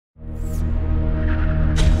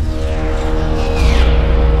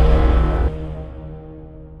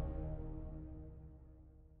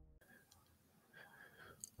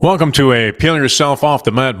Welcome to a Peel Yourself Off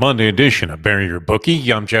the Mat Monday edition of Bury Your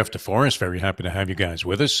Bookie. I'm Jeff Deforrest. Very happy to have you guys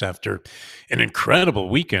with us after an incredible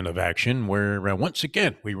weekend of action where, once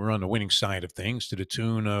again, we were on the winning side of things to the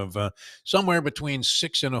tune of somewhere between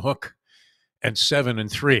 6 and a hook and 7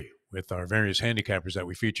 and 3 with our various handicappers that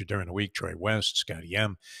we featured during the week, Troy West, Scotty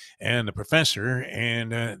M, and the Professor.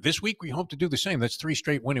 And this week we hope to do the same. That's 3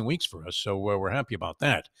 straight winning weeks for us, so we're happy about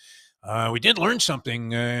that. We did learn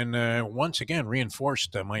something and once again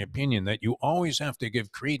reinforced my opinion that you always have to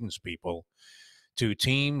give credence, people, to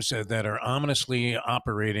teams that are ominously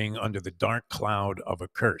operating under the dark cloud of a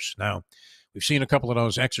curse. Now, we've seen a couple of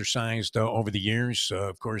those exercised over the years.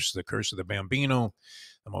 Of course, the curse of the Bambino,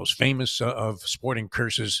 the most famous of sporting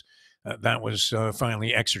curses. That was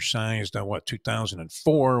finally exercised,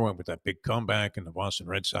 2004, with that big comeback and the Boston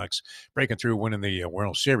Red Sox breaking through, winning the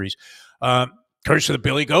World Series. Curse of the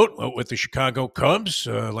Billy Goat with the Chicago Cubs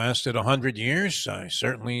lasted 100 years.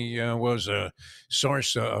 Certainly was a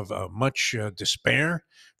source of much despair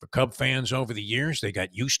for Cub fans over the years. They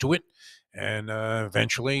got used to it. And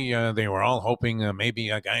eventually they were all hoping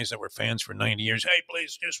maybe guys that were fans for 90 years, hey,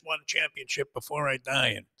 please, just one championship before I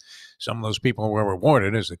die. And some of those people were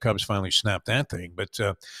rewarded as the Cubs finally snapped that thing. But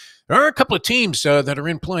there are a couple of teams that are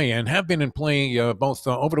in play and have been in play both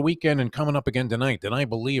over the weekend and coming up again tonight that I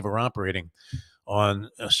believe are operating on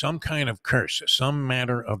some kind of curse, some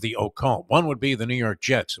matter of the occult. One would be the New York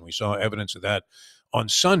Jets, and we saw evidence of that on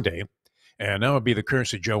Sunday, and that would be the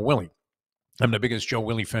curse of Joe Willie. I'm the biggest Joe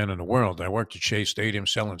Willie fan in the world. I worked at Shea Stadium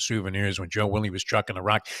selling souvenirs when Joe Willie was trucking the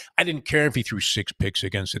rock. I didn't care if he threw 6 picks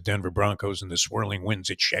against the Denver Broncos in the swirling winds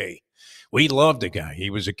at Shea. We loved the guy. He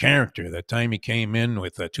was a character. That time he came in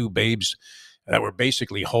with 2 babes that were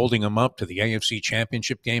basically holding him up to the AFC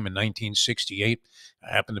Championship game in 1968.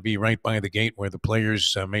 I happened to be right by the gate where the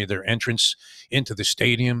players made their entrance into the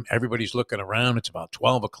stadium. Everybody's looking around. It's about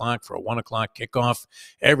 12 o'clock for a 1 o'clock kickoff.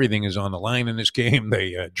 Everything is on the line in this game.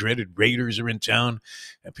 The dreaded Raiders are in town,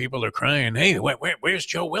 and people are crying, hey, where's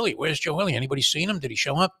Joe Willie? Where's Joe Willie? Anybody seen him? Did he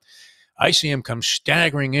show up? I see him come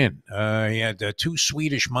staggering in. He had 2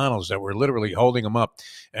 Swedish models that were literally holding him up.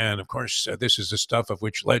 And, of course, this is the stuff of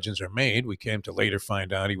which legends are made. We came to later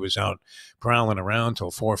find out he was out prowling around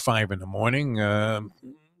till 4 or 5 in the morning,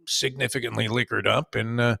 significantly liquored up,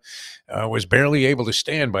 and was barely able to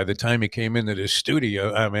stand by the time he came into the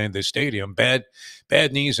stadium, bad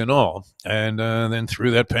knees and all. And then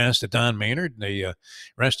threw that pass to Don Maynard. The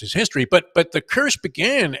rest is history. But the curse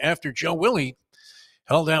began after Joe Willie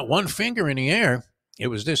held out one finger in the air. It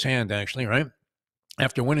was this hand, actually, right?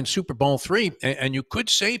 After winning Super Bowl III. And you could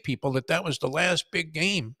say, people, that was the last big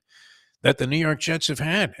game that the New York Jets have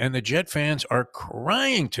had. And the Jet fans are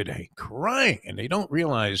crying today, crying. And they don't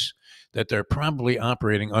realize that they're probably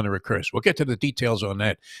operating under a curse. We'll get to the details on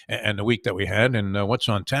that and the week that we had and what's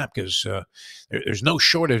on tap, because there's no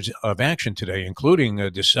shortage of action today, including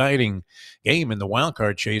a deciding game in the wild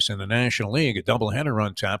card chase in the National League, a doubleheader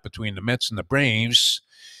on tap between the Mets and the Braves.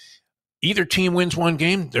 Either team wins one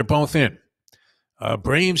game, they're both in.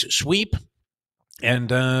 Braves sweep,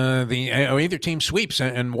 and either team sweeps,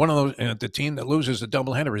 and one of those, the team that loses the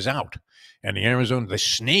doubleheader is out. And the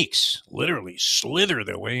Snakes literally slither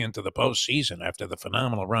their way into the postseason after the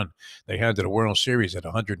phenomenal run they had to the World Series at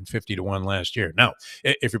 150-1 last year. Now,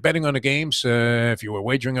 if you're betting on the games, if you were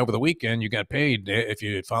wagering over the weekend, you got paid. If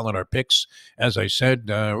you followed our picks, as I said,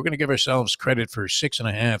 we're going to give ourselves credit for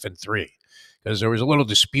 6.5 and 3. Because there was a little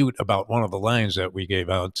dispute about one of the lines that we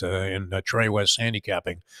gave out in Troy West's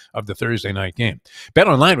handicapping of the Thursday night game.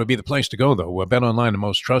 BetOnline would be the place to go, though. BetOnline, the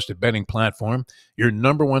most trusted betting platform, your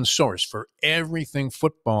number one source for everything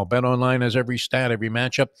football. BetOnline has every stat, every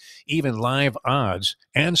matchup, even live odds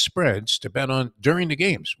and spreads to bet on during the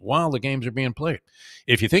games, while the games are being played.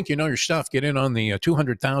 If you think you know your stuff, get in on the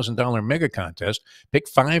 $200,000 mega contest. Pick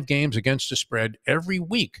 5 games against the spread every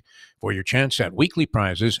week for your chance at weekly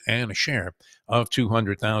prizes and a share of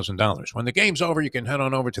 $200,000. When the game's over, you can head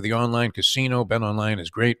on over to the online casino. BetOnline is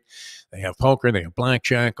great. They have poker, they have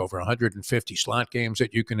blackjack, over 150 slot games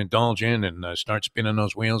that you can indulge in and start spinning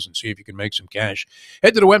those wheels and see if you can make some cash.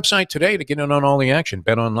 Head to the website today to get in on all the action.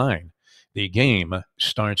 BetOnline. The game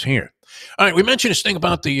starts here. All right, we mentioned this thing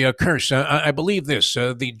about the curse. I believe this.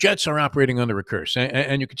 The Jets are operating under a curse,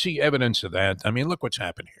 and you can see evidence of that. I mean, look what's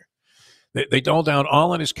happened here. They doled out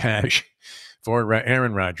all of his cash for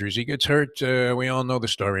Aaron Rodgers. He gets hurt. We all know the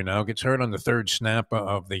story now. Gets hurt on the 3rd snap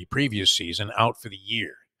of the previous season, out for the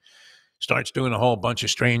year. Starts doing a whole bunch of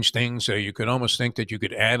strange things. You could almost think that you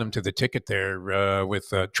could add him to the ticket there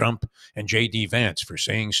with Trump and J.D. Vance for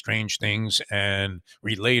saying strange things and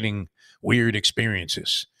relating weird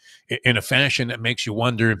experiences in a fashion that makes you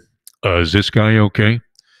wonder, is this guy okay?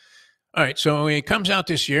 All right, so he comes out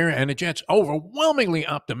this year, and the Jets overwhelmingly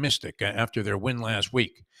optimistic after their win last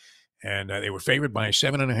week. And they were favored by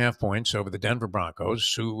 7.5 points over the Denver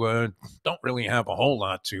Broncos, who don't really have a whole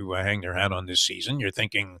lot to hang their hat on this season. You're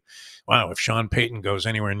thinking, wow, if Sean Payton goes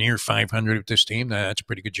anywhere near 500 with this team, that's a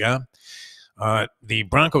pretty good job. The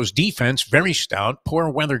Broncos defense, very stout, poor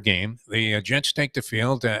weather game. The Jets take the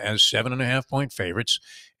field as 7.5 point favorites.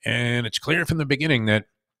 And it's clear from the beginning that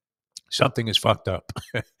something is fucked up.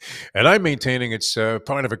 And I'm maintaining it's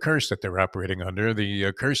part of a curse that they're operating under,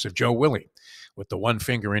 the curse of Joe Willie with the one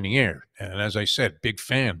finger in the air. And as I said, big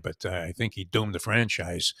fan, but I think he doomed the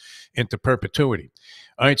franchise into perpetuity.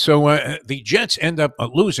 All right, so the Jets end up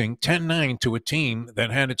losing 10-9 to a team that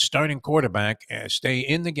had its starting quarterback stay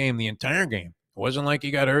in the game the entire game. It wasn't like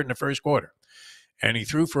he got hurt in the first quarter. And he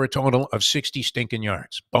threw for a total of 60 stinking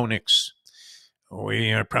yards. Bo Nix.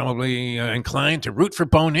 We are probably inclined to root for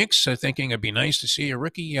Bo Nix, thinking it'd be nice to see a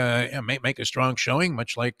rookie make a strong showing,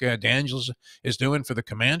 much like Daniels is doing for the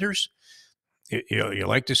Commanders. You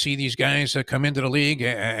like to see these guys come into the league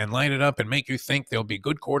and light it up and make you think there'll be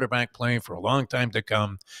good quarterback play for a long time to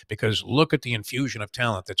come, because look at the infusion of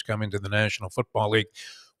talent that's come into the National Football League.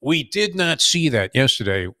 We did not see that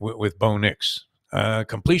yesterday with Bo Nix.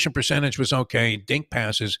 Completion percentage was okay. Dink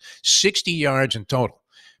passes, 60 yards in total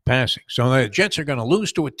passing. So the Jets are going to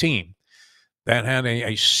lose to a team that had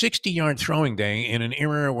a 60-yard throwing day in an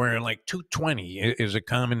era where like 220 is a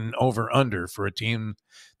common over-under for a team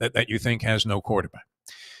that you think has no quarterback.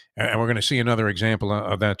 And we're going to see another example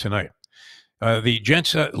of that tonight. The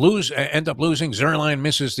Jets end up losing. Zerline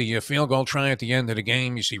misses the field goal try at the end of the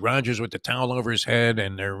game. You see Rodgers with the towel over his head,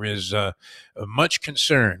 and there is much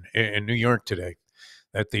concern in New York today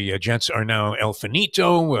that the Jets are now El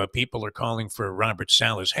Finito. People are calling for Robert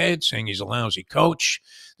Saleh's head, saying he's a lousy coach.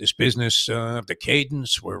 This business of the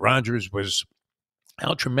cadence, where Rodgers was,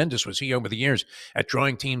 how tremendous was he over the years at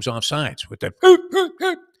drawing teams off sides with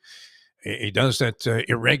that. He does that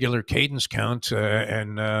irregular cadence count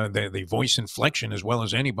and the voice inflection as well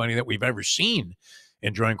as anybody that we've ever seen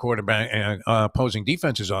in drawing quarterback opposing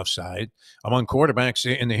defenses offside among quarterbacks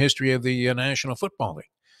in the history of the National Football League.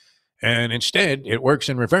 And instead, it works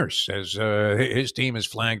in reverse, as his team is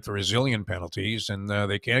flagged for a zillion penalties, and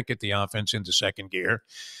they can't get the offense into second gear,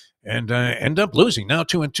 and end up losing now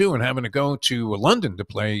 2-2 and having to go to London to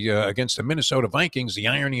play against the Minnesota Vikings. The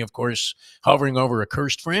irony, of course, hovering over a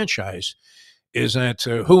cursed franchise, is that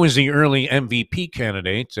who is the early MVP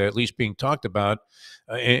candidate, at least being talked about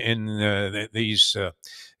in these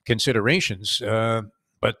considerations,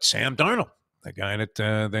 but Sam Darnold. The guy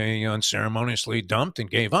that they unceremoniously dumped and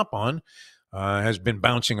gave up on has been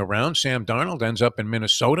bouncing around. Sam Darnold ends up in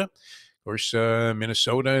Minnesota. Of course,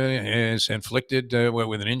 Minnesota is inflicted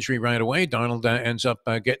with an injury right away. Darnold ends up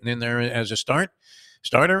getting in there as a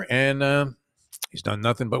starter, and he's done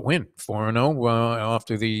nothing but win. 4-0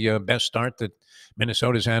 after the best start that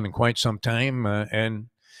Minnesota's had in quite some time. And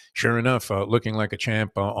sure enough, looking like a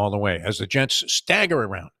champ all the way. As the Jets stagger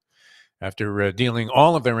around after dealing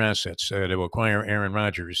all of their assets to acquire Aaron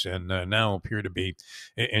Rodgers, and now appear to be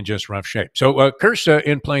in just rough shape. So curse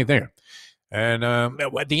in play there. And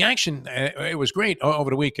the action, it was great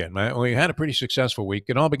over the weekend. We had a pretty successful week.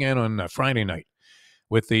 It all began on Friday night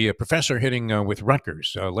with the professor hitting with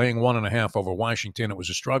Rutgers, laying 1.5 over Washington. It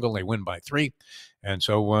was a struggle. They win by 3. And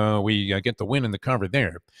so we get the win in the cover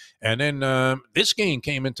there. And then this game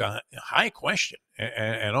came into high question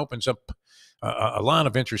and opens up a lot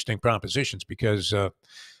of interesting propositions because,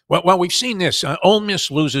 well, we've seen this. Ole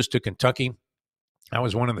Miss loses to Kentucky. That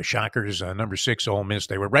was one of the shockers. Number 6, Ole Miss.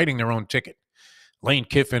 They were writing their own ticket. Lane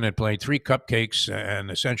Kiffin had played 3 cupcakes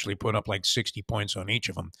and essentially put up like 60 points on each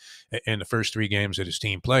of them in the first 3 games that his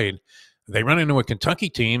team played. They run into a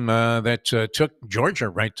Kentucky team that took Georgia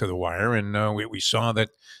right to the wire, and we saw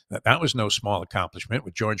that was no small accomplishment,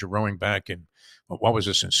 with Georgia rowing back in what was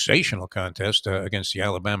a sensational contest against the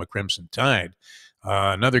Alabama Crimson Tide.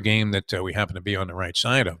 Another game that we happen to be on the right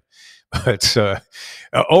side of. But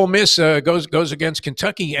Ole Miss goes against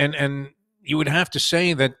Kentucky, and you would have to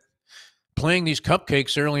say that playing these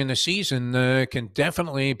cupcakes early in the season can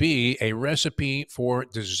definitely be a recipe for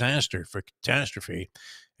disaster, for catastrophe.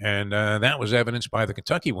 And that was evidenced by the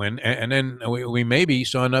Kentucky win. And then we maybe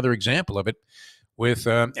saw another example of it with,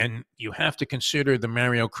 and you have to consider the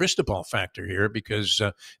Mario Cristobal factor here, because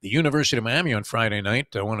the University of Miami on Friday night,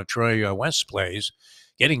 one of Troy West's plays,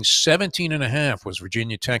 getting 17.5 was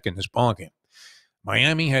Virginia Tech in this ballgame.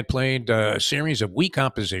 Miami had played a series of weak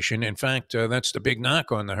opposition. In fact, that's the big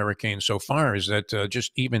knock on the Hurricanes so far, is that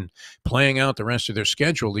just even playing out the rest of their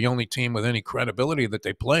schedule, the only team with any credibility that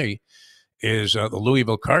they play is the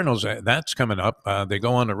Louisville Cardinals. That's coming up. They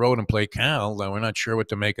go on the road and play Cal. We're not sure what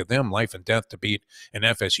to make of them. Life and death to beat an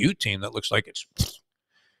FSU team that looks like it's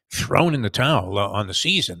thrown in the towel on the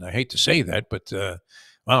season. I hate to say that, but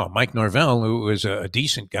wow, Mike Norvell, who is a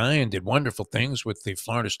decent guy and did wonderful things with the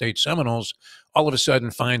Florida State Seminoles, all of a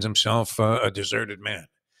sudden finds himself a deserted man.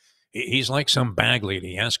 He's like some bag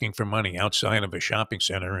lady asking for money outside of a shopping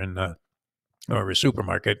center or a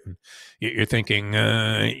supermarket. And you're thinking,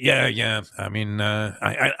 yeah. I mean,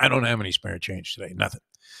 I don't have any spare change today, nothing.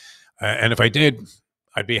 And if I did,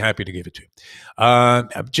 I'd be happy to give it to you.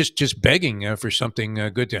 I'm just begging for something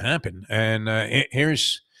good to happen. And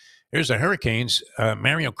here's the Hurricanes.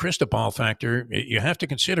 Mario Cristobal factor. You have to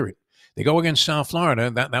consider it. They go against South Florida.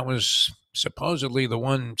 That was supposedly the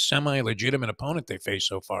one semi-legitimate opponent they faced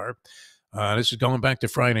so far. This is going back to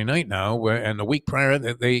Friday night now, and the week prior,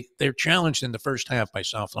 they're challenged in the first half by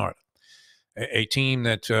South Florida, a team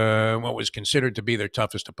that what was considered to be their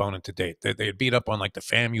toughest opponent to date. They had beat up on like the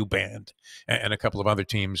FAMU Band and a couple of other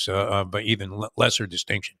teams of even lesser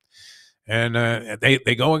distinction. And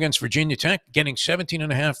they go against Virginia Tech, getting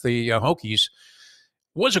 17.5. The Hokies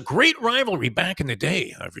was a great rivalry back in the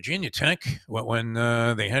day. Virginia Tech, when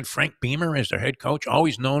they had Frank Beamer as their head coach,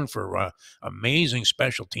 always known for amazing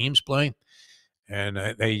special teams play. And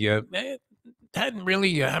they hadn't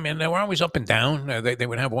really, I mean, they were always up and down. They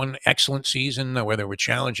would have one excellent season where they were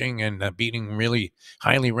challenging and beating really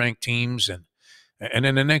highly ranked teams. And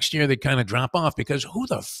then the next year they'd kind of drop off because who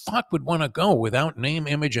the fuck would want to go without name,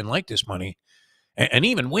 image, and likeness money, and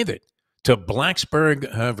even with it, to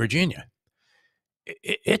Blacksburg, Virginia?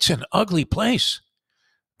 It's an ugly place.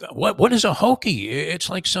 What is a Hokie? It's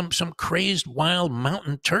like some crazed wild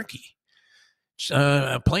mountain turkey. It's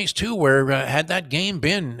a place too where had that game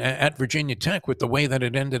been at Virginia Tech with the way that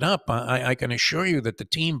it ended up, I can assure you that the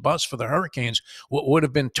team bus for the Hurricanes would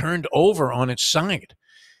have been turned over on its side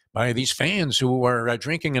by these fans who are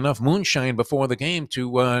drinking enough moonshine before the game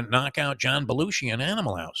to knock out John Belushi and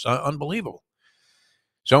Animal House. Unbelievable.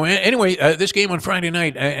 So anyway, this game on Friday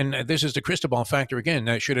night, and this is the Cristobal factor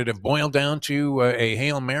again, should it have boiled down to a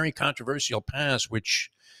Hail Mary controversial pass,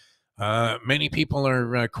 which many people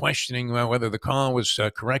are questioning whether the call was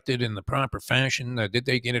corrected in the proper fashion. Did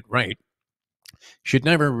they get it right? Should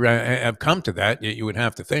never have come to that, you would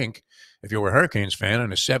have to think, if you were a Hurricanes fan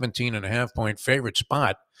and a 17.5-point favorite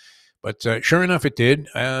spot. But sure enough, it did.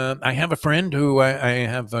 I have a friend who I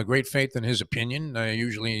have great faith in his opinion.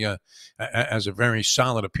 Usually has a very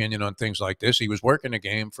solid opinion on things like this. He was working a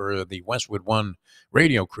game for the Westwood One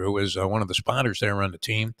radio crew as one of the spotters there on the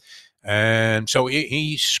team. And so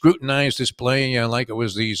he scrutinized this play like it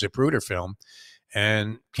was the Zapruder film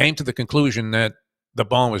and came to the conclusion that the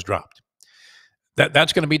ball was dropped.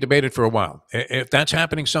 That's going to be debated for a while. If that's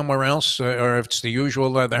happening somewhere else, or if it's the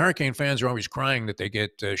usual, the Hurricane fans are always crying that they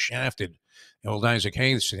get shafted, the old Isaac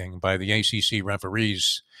Hayes thing, by the ACC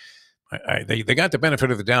referees. They got the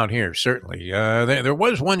benefit of the doubt here, certainly. There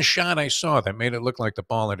was one shot I saw that made it look like the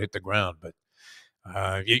ball had hit the ground, but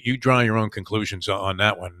you draw your own conclusions on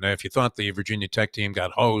that one. If you thought the Virginia Tech team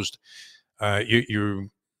got hosed,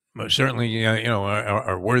 you certainly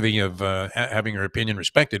are worthy of having your opinion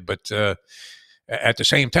respected, but at the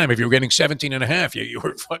same time, if you were getting 17.5, you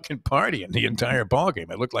were fucking partying the entire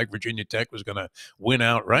ballgame. It looked like Virginia Tech was going to win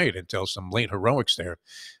outright until some late heroics there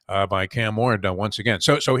by Cam Ward once again.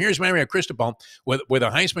 So here's Mario Cristobal with a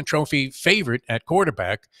Heisman Trophy favorite at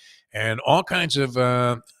quarterback and all kinds of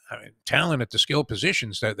talent at the skill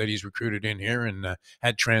positions that he's recruited in here and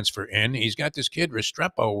had transfer in. He's got this kid,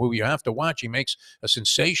 Restrepo, who you have to watch. He makes a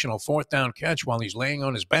sensational fourth down catch while he's laying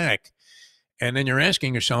on his back. And then you're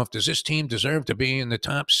asking yourself, does this team deserve to be in the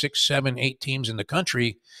top 6, 7, 8 teams in the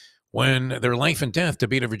country when they're life and death to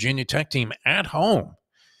beat a Virginia Tech team at home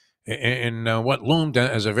in what loomed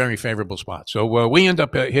as a very favorable spot? So we end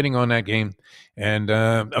up hitting on that game. And,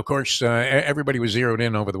 of course, everybody was zeroed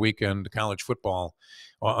in over the weekend, college football,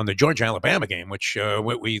 on the Georgia-Alabama game, which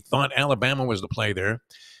we thought Alabama was the play there.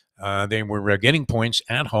 They were getting points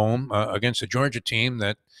at home against a Georgia team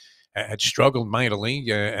that had struggled mightily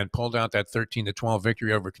and pulled out that 13-12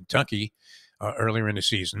 victory over Kentucky earlier in the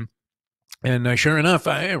season. And sure enough,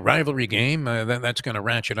 a rivalry game, that's going to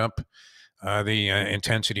ratchet up the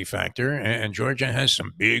intensity factor. And Georgia has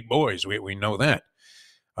some big boys. We know that.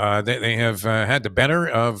 They have had the better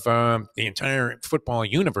of the entire football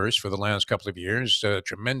universe for the last couple of years, a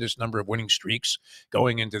tremendous number of winning streaks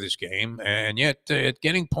going into this game. And yet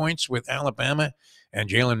getting points with Alabama and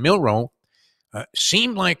Jalen Milroe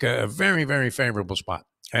seemed like a very, very favorable spot.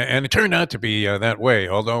 And it turned out to be that way,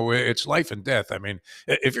 although it's life and death. I mean,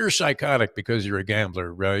 if you're psychotic because you're a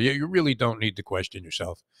gambler, you really don't need to question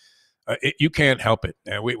yourself. You can't help it.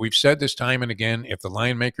 We've said this time and again. If the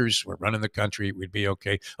line makers were running the country, we'd be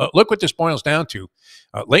okay. Look what this boils down to.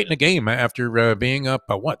 Late in the game, after being up,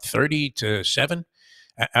 30-7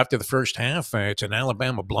 after the first half, it's an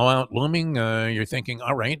Alabama blowout looming. You're thinking,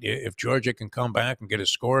 all right, if Georgia can come back and get a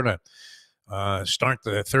score to start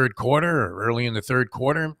the third quarter or early in the third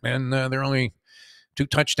quarter, and they're only 2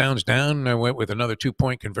 touchdowns down with another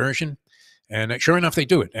 2-point conversion. And sure enough, they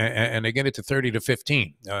do it, and they get it to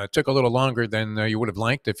 30-15. It took a little longer than you would have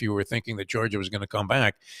liked if you were thinking that Georgia was going to come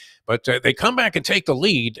back. But they come back and take the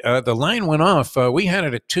lead. The line went off. We had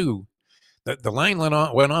it at 2. The line went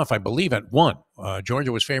off, I believe, at 1.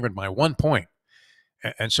 Georgia was favored by 1 point.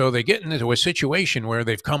 And so they get into a situation where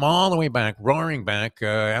they've come all the way back, roaring back.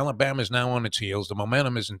 Alabama's now on its heels. The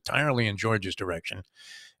momentum is entirely in Georgia's direction.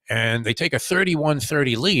 And they take a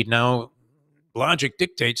 31-30 lead. Now, logic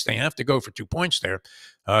dictates they have to go for 2 points there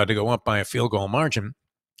to go up by a field goal margin.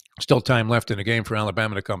 Still time left in the game for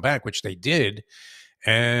Alabama to come back, which they did.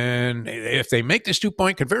 And if they make this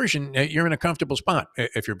 2-point conversion, you're in a comfortable spot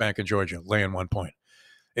if you're back in Georgia, laying 1 point.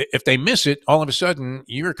 If they miss it, all of a sudden,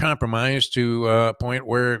 you're compromised to a point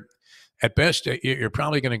where, at best, you're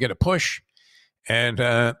probably going to get a push. And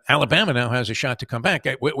Alabama now has a shot to come back,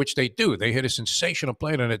 which they do. They hit a sensational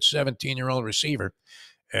play on that 17-year-old receiver.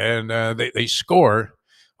 And they score,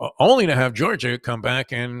 only to have Georgia come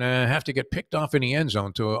back and have to get picked off in the end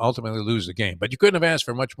zone to ultimately lose the game. But you couldn't have asked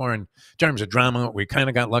for much more in terms of drama. We kind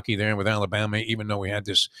of got lucky there with Alabama, even though we had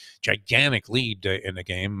this gigantic lead in the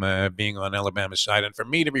game being on Alabama's side. And for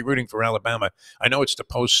me to be rooting for Alabama, I know it's the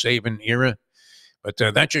post-Saban era, but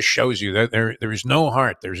that just shows you that there is no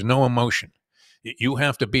heart, there's no emotion. You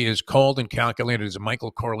have to be as cold and calculated as Michael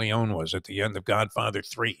Corleone was at the end of Godfather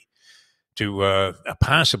 3. To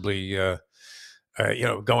possibly,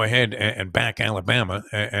 go ahead and back Alabama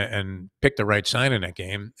and pick the right side in that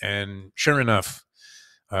game. And sure enough,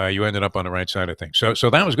 you ended up on the right side of things. So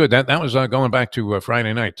that was good. That was going back to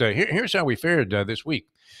Friday night. Here's how we fared this week.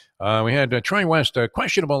 We had Troy West, a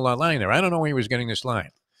questionable line there. I don't know where he was getting this line.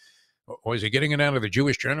 Was he getting it out of the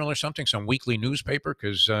Jewish Journal or something, some weekly newspaper?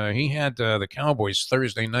 Because he had the Cowboys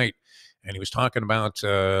Thursday night, and he was talking about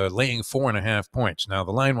laying 4.5 points. Now,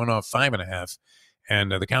 the line went off 5.5,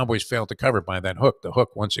 and the Cowboys failed to cover by that hook. The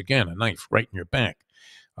hook, once again, a knife right in your back.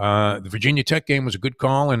 The Virginia Tech game was a good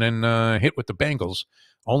call, and then hit with the Bengals,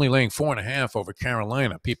 only laying 4.5 over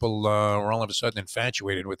Carolina. People were all of a sudden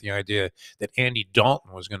infatuated with the idea that Andy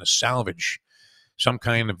Dalton was going to salvage some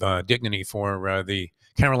kind of dignity for the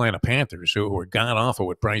Carolina Panthers, who were god-awful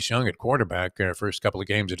with Bryce Young at quarterback first couple of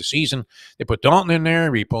games of the season. They put Dalton in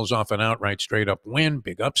there. He pulls off an outright straight-up win,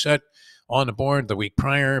 big upset on the board the week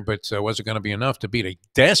prior, but wasn't going to be enough to beat a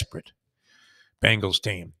desperate Bengals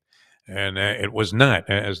team. And it was not,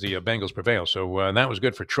 as the Bengals prevail. So that was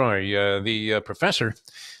good for Troy. The professor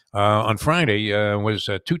on Friday was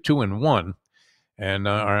 2-2-1. And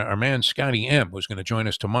our man Scotty M, who's going to join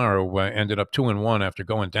us tomorrow, ended up 2-1 after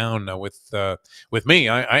going down with me.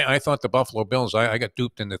 I thought the Buffalo Bills. I got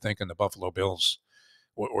duped into thinking the Buffalo Bills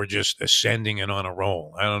were just ascending and on a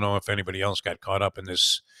roll. I don't know if anybody else got caught up in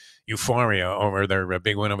this euphoria over their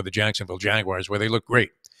big win over the Jacksonville Jaguars, where they looked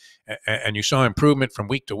great. And you saw improvement from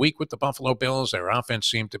week to week with the Buffalo Bills. Their offense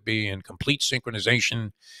seemed to be in complete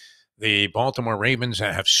synchronization. The Baltimore Ravens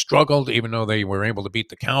have struggled, even though they were able to beat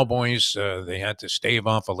the Cowboys. They had to stave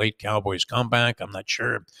off a late Cowboys comeback. I'm not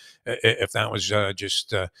sure if that was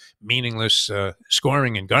just meaningless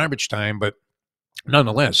scoring in garbage time, but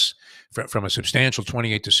nonetheless, from a substantial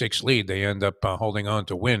 28-6 lead, they end up holding on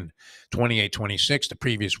to win 28-26 the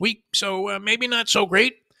previous week. So maybe not so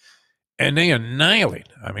great. And they annihilate.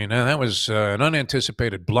 I mean, that was an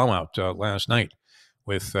unanticipated blowout last night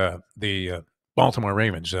with the Baltimore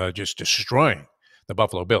Ravens just destroying the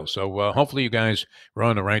Buffalo Bills. So hopefully you guys were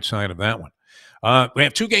on the right side of that one. We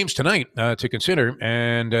have 2 games tonight to consider,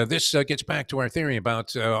 and this gets back to our theory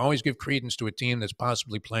about always give credence to a team that's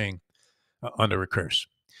possibly playing under a curse.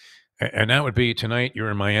 And that would be tonight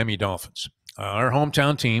your Miami Dolphins. Our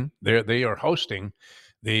hometown team, they are hosting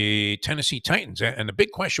the Tennessee Titans. And the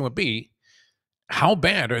big question would be, how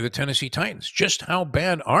bad are the Tennessee Titans? Just how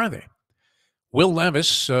bad are they? Will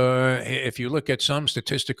Levis, if you look at some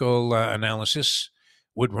statistical analysis,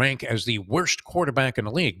 would rank as the worst quarterback in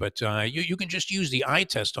the league. But you can just use the eye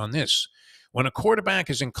test on this. When a quarterback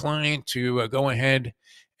is inclined to go ahead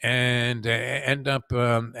and end up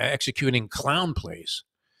executing clown plays,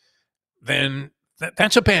 then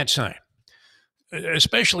that's a bad sign,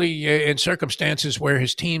 especially in circumstances where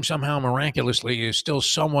his team somehow miraculously is still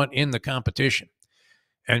somewhat in the competition.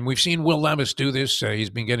 And we've seen Will Levis do this. He's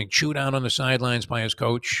been getting chewed out on the sidelines by his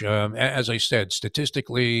coach. As I said,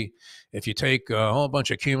 statistically, if you take a whole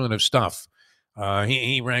bunch of cumulative stuff,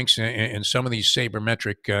 he ranks in some of these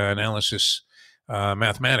sabermetric analysis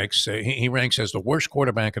mathematics. He ranks as the worst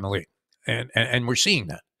quarterback in the league, and we're seeing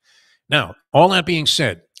that. Now, all that being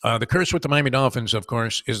said, the curse with the Miami Dolphins, of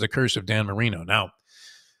course, is the curse of Dan Marino. Now,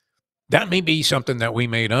 that may be something that we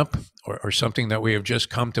made up or something that we have just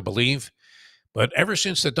come to believe. But ever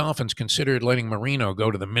since the Dolphins considered letting Marino go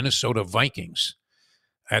to the Minnesota Vikings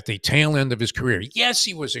at the tail end of his career, yes,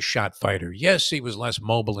 he was a shot fighter. Yes, he was less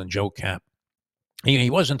mobile than Joe Cap. He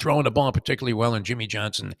wasn't throwing the ball particularly well, and Jimmy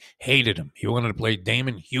Johnson hated him. He wanted to play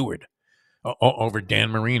Damon Heward over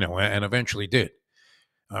Dan Marino, and eventually did.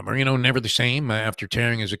 Marino never the same after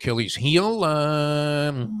tearing his Achilles heel.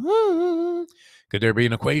 Could there be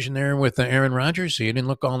an equation there with Aaron Rodgers? He didn't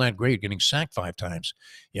look all that great, getting sacked 5 times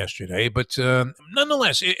yesterday. But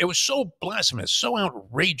nonetheless, it was so blasphemous, so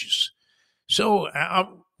outrageous, so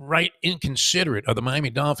outright inconsiderate of the Miami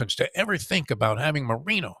Dolphins to ever think about having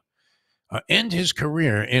Marino end his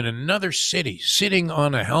career in another city, sitting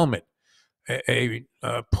on a helmet, a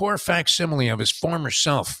poor facsimile of his former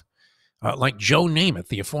self. Like Joe Namath,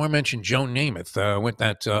 the aforementioned Joe Namath, with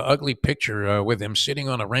that ugly picture with him sitting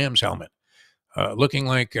on a Rams helmet, looking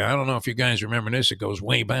like, I don't know if you guys remember this, it goes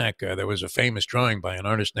way back. There was a famous drawing by an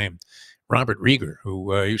artist named Robert Rieger,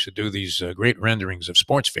 who used to do these great renderings of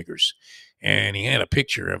sports figures. And he had a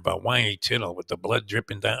picture of Y.A. Tittle with the blood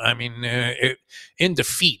dripping down. I mean, in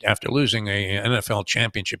defeat after losing a NFL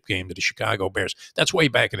championship game to the Chicago Bears. That's way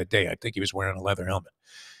back in the day. I think he was wearing a leather helmet.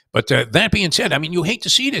 But that being said, I mean, you hate to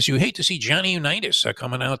see this. You hate to see Johnny Unitas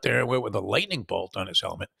coming out there with a lightning bolt on his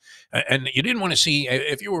helmet. And you didn't want to see,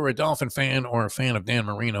 if you were a Dolphin fan or a fan of Dan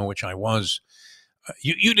Marino, which I was,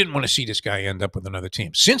 you didn't want to see this guy end up with another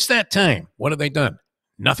team. Since that time, what have they done?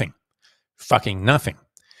 Nothing. Fucking nothing.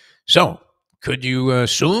 So, could you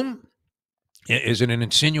assume, is it an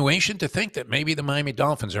insinuation to think that maybe the Miami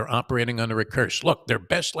Dolphins are operating under a curse? Look, their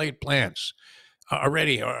best laid plans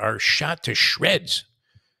already are shot to shreds.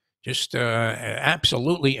 Just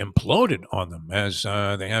absolutely imploded on them as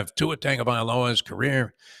they have Tua Tagovailoa's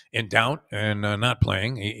career in doubt and not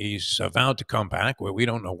playing. He's vowed to come back. Well, we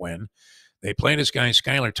don't know when. They play this guy,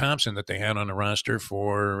 Skylar Thompson, that they had on the roster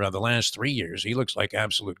for the last 3 years. He looks like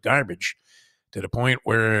absolute garbage to the point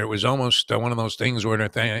where it was almost one of those things where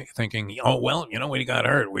they're thinking, oh, well, you know, when he got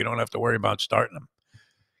hurt, we don't have to worry about starting him.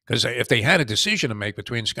 Because if they had a decision to make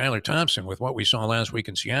between Skylar Thompson with what we saw last week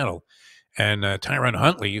in Seattle and Tyron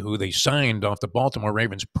Huntley, who they signed off the Baltimore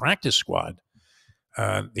Ravens practice squad,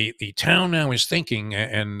 the town now is thinking,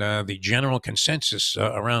 and the general consensus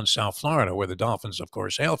around South Florida, where the Dolphins, of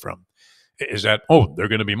course, hail from, is that, oh, they're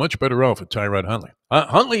going to be much better off with Tyron Huntley.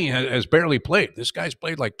 Huntley has barely played. This guy's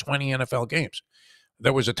played like 20 NFL games.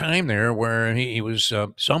 There was a time there where he was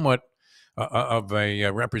somewhat of a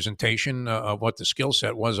representation of what the skill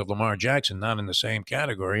set was of Lamar Jackson, not in the same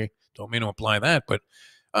category. Don't mean to imply that, but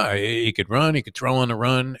he could run, he could throw on the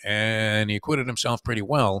run, and he acquitted himself pretty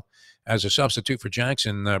well as a substitute for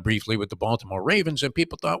Jackson briefly with the Baltimore Ravens, and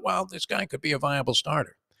people thought, well, this guy could be a viable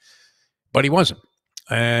starter. But he wasn't.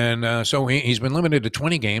 And so he's been limited to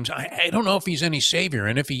 20 games. I don't know if he's any savior,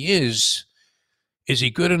 and if he is he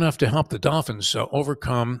good enough to help the Dolphins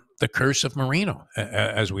overcome the curse of Marino,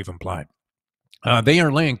 as we've implied? They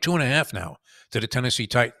are laying 2.5 now to the Tennessee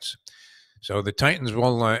Titans. So the Titans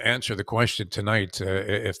will answer the question tonight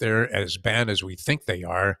if they're as bad as we think they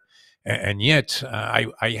are. And yet,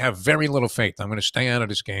 I have very little faith. I'm going to stay out of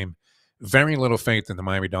this game. Very little faith in the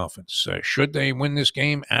Miami Dolphins. Should they win this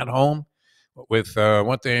game at home with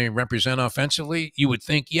what they represent offensively? You would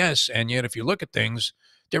think yes. And yet, if you look at things,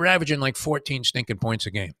 they're averaging like 14 stinking points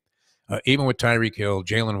a game. Even with Tyreek Hill,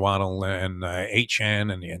 Jalen Waddle, and H.N.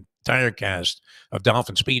 and the entire cast of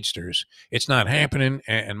Dolphin speedsters, it's not happening.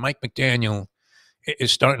 And Mike McDaniel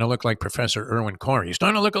is starting to look like Professor Irwin Corey. He's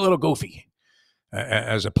starting to look a little goofy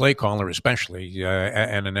as a play caller, especially,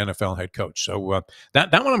 and an NFL head coach. So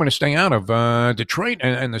that one I'm going to stay out of. Detroit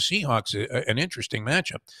and the Seahawks, an interesting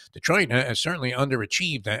matchup. Detroit has certainly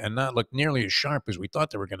underachieved and not looked nearly as sharp as we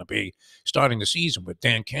thought they were going to be starting the season, with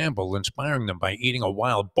Dan Campbell inspiring them by eating a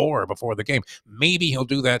wild boar before the game. Maybe he'll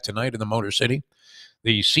do that tonight in the Motor City.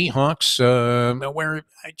 The Seahawks were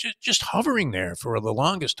just hovering there for the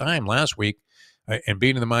longest time last week and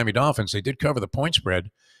beating the Miami Dolphins. They did cover the point spread,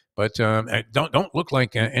 but don't look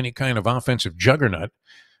like any kind of offensive juggernaut.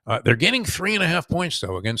 They're getting 3.5 points,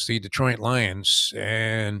 though, against the Detroit Lions.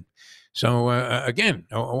 And so, again,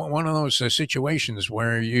 one of those situations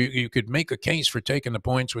where you could make a case for taking the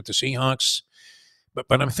points with the Seahawks,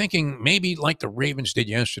 But I'm thinking maybe like the Ravens did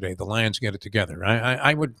yesterday, the Lions get it together.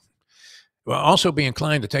 I would also be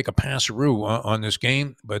inclined to take a passeroo on this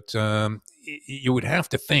game, but you would have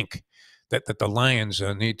to think that the Lions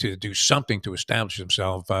need to do something to establish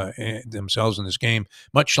themselves in this game,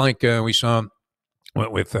 much like we saw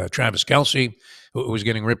with Travis Kelce, who was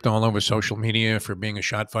getting ripped all over social media for being a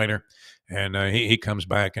shot fighter. And he comes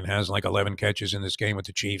back and has like 11 catches in this game with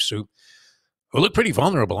the Chiefs, who look pretty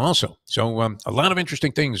vulnerable also. So a lot of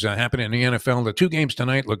interesting things happening in the NFL. The two games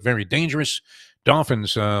tonight look very dangerous.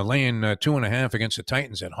 Dolphins laying 2.5 against the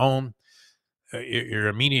Titans at home. Your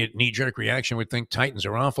immediate knee-jerk reaction would think Titans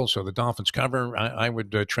are awful, so the Dolphins cover. I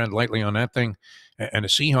would trend lightly on that thing. And the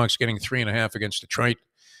Seahawks getting 3.5 against Detroit.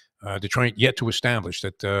 Detroit yet to establish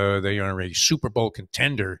that they are a Super Bowl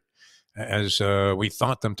contender as we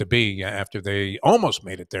thought them to be after they almost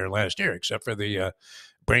made it there last year, except for the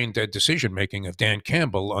brain-dead decision-making of Dan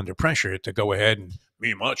Campbell under pressure to go ahead and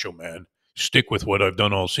be Macho Man, stick with what I've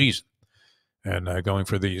done all season. And going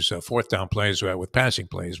for these fourth down plays with passing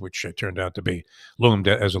plays, which turned out to be loomed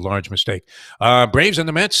as a large mistake. Braves and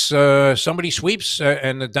the Mets, somebody sweeps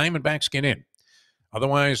and the Diamondbacks get in.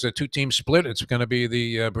 Otherwise, the two teams split. It's going to be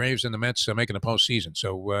the Braves and the Mets making the postseason.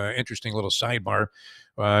 So interesting little sidebar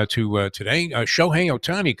to today. Shohei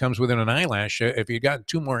Ohtani comes within an eyelash. If he got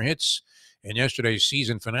 2 more hits in yesterday's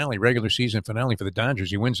regular season finale for the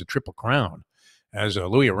Dodgers, he wins the Triple Crown. As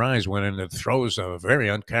Louis Arise went in and throws a very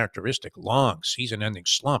uncharacteristic long season-ending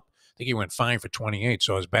slump. I think he went 5 for 28,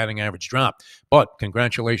 so his batting average dropped. But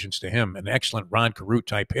congratulations to him, an excellent Rod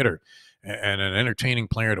Carew-type hitter and an entertaining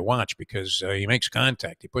player to watch because he makes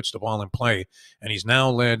contact. He puts the ball in play, and he's now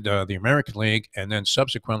led the American League and then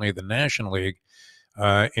subsequently the National League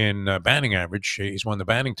in batting average. He's won the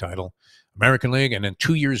batting title, American League, and then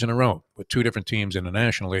 2 years in a row with 2 different teams in the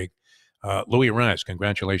National League. Louis Arise,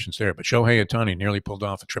 congratulations there. But Shohei Ohtani nearly pulled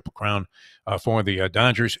off a Triple Crown for the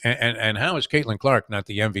Dodgers. And how is Caitlin Clark not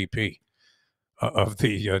the MVP of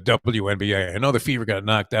the WNBA? I know the Fever got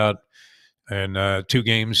knocked out in 2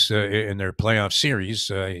 games in their playoff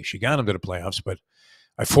series. She got them to the playoffs, but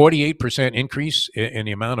a 48% increase in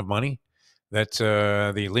the amount of money that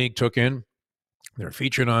the league took in. They're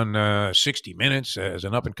featured on 60 Minutes as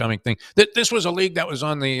an up-and-coming thing. This was a league that was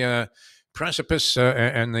on the precipice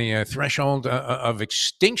and the threshold of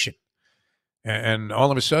extinction. And all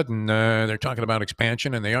of a sudden, they're talking about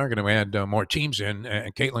expansion, and they are going to add more teams in.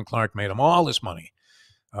 And Caitlin Clark made them all this money.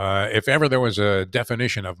 If ever there was a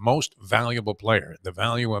definition of most valuable player, the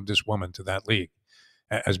value of this woman to that league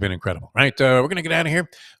has been incredible. Right, we're going to get out of here.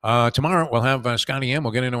 Tomorrow, we'll have Scotty M.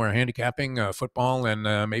 We'll get into our handicapping, football,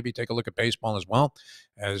 and maybe take a look at baseball as well,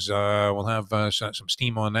 as we'll have some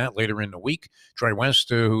steam on that later in the week. Troy West,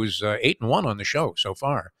 who's 8-1 on the show so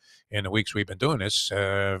far in the weeks we've been doing this.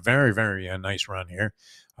 Very, very nice run here.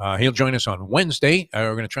 He'll join us on Wednesday.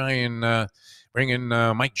 We're going to try and bring in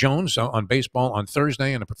Mike Jones on baseball on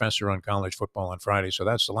Thursday and a professor on college football on Friday. So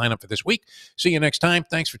that's the lineup for this week. See you next time.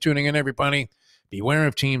 Thanks for tuning in, everybody. Beware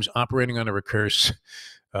of teams operating under a curse.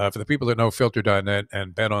 For the people that know Filter.net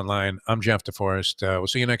and Bet Online, I'm Jeff Deforrest. We'll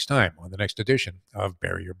see you next time on the next edition of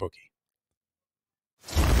Bury Your Bookie.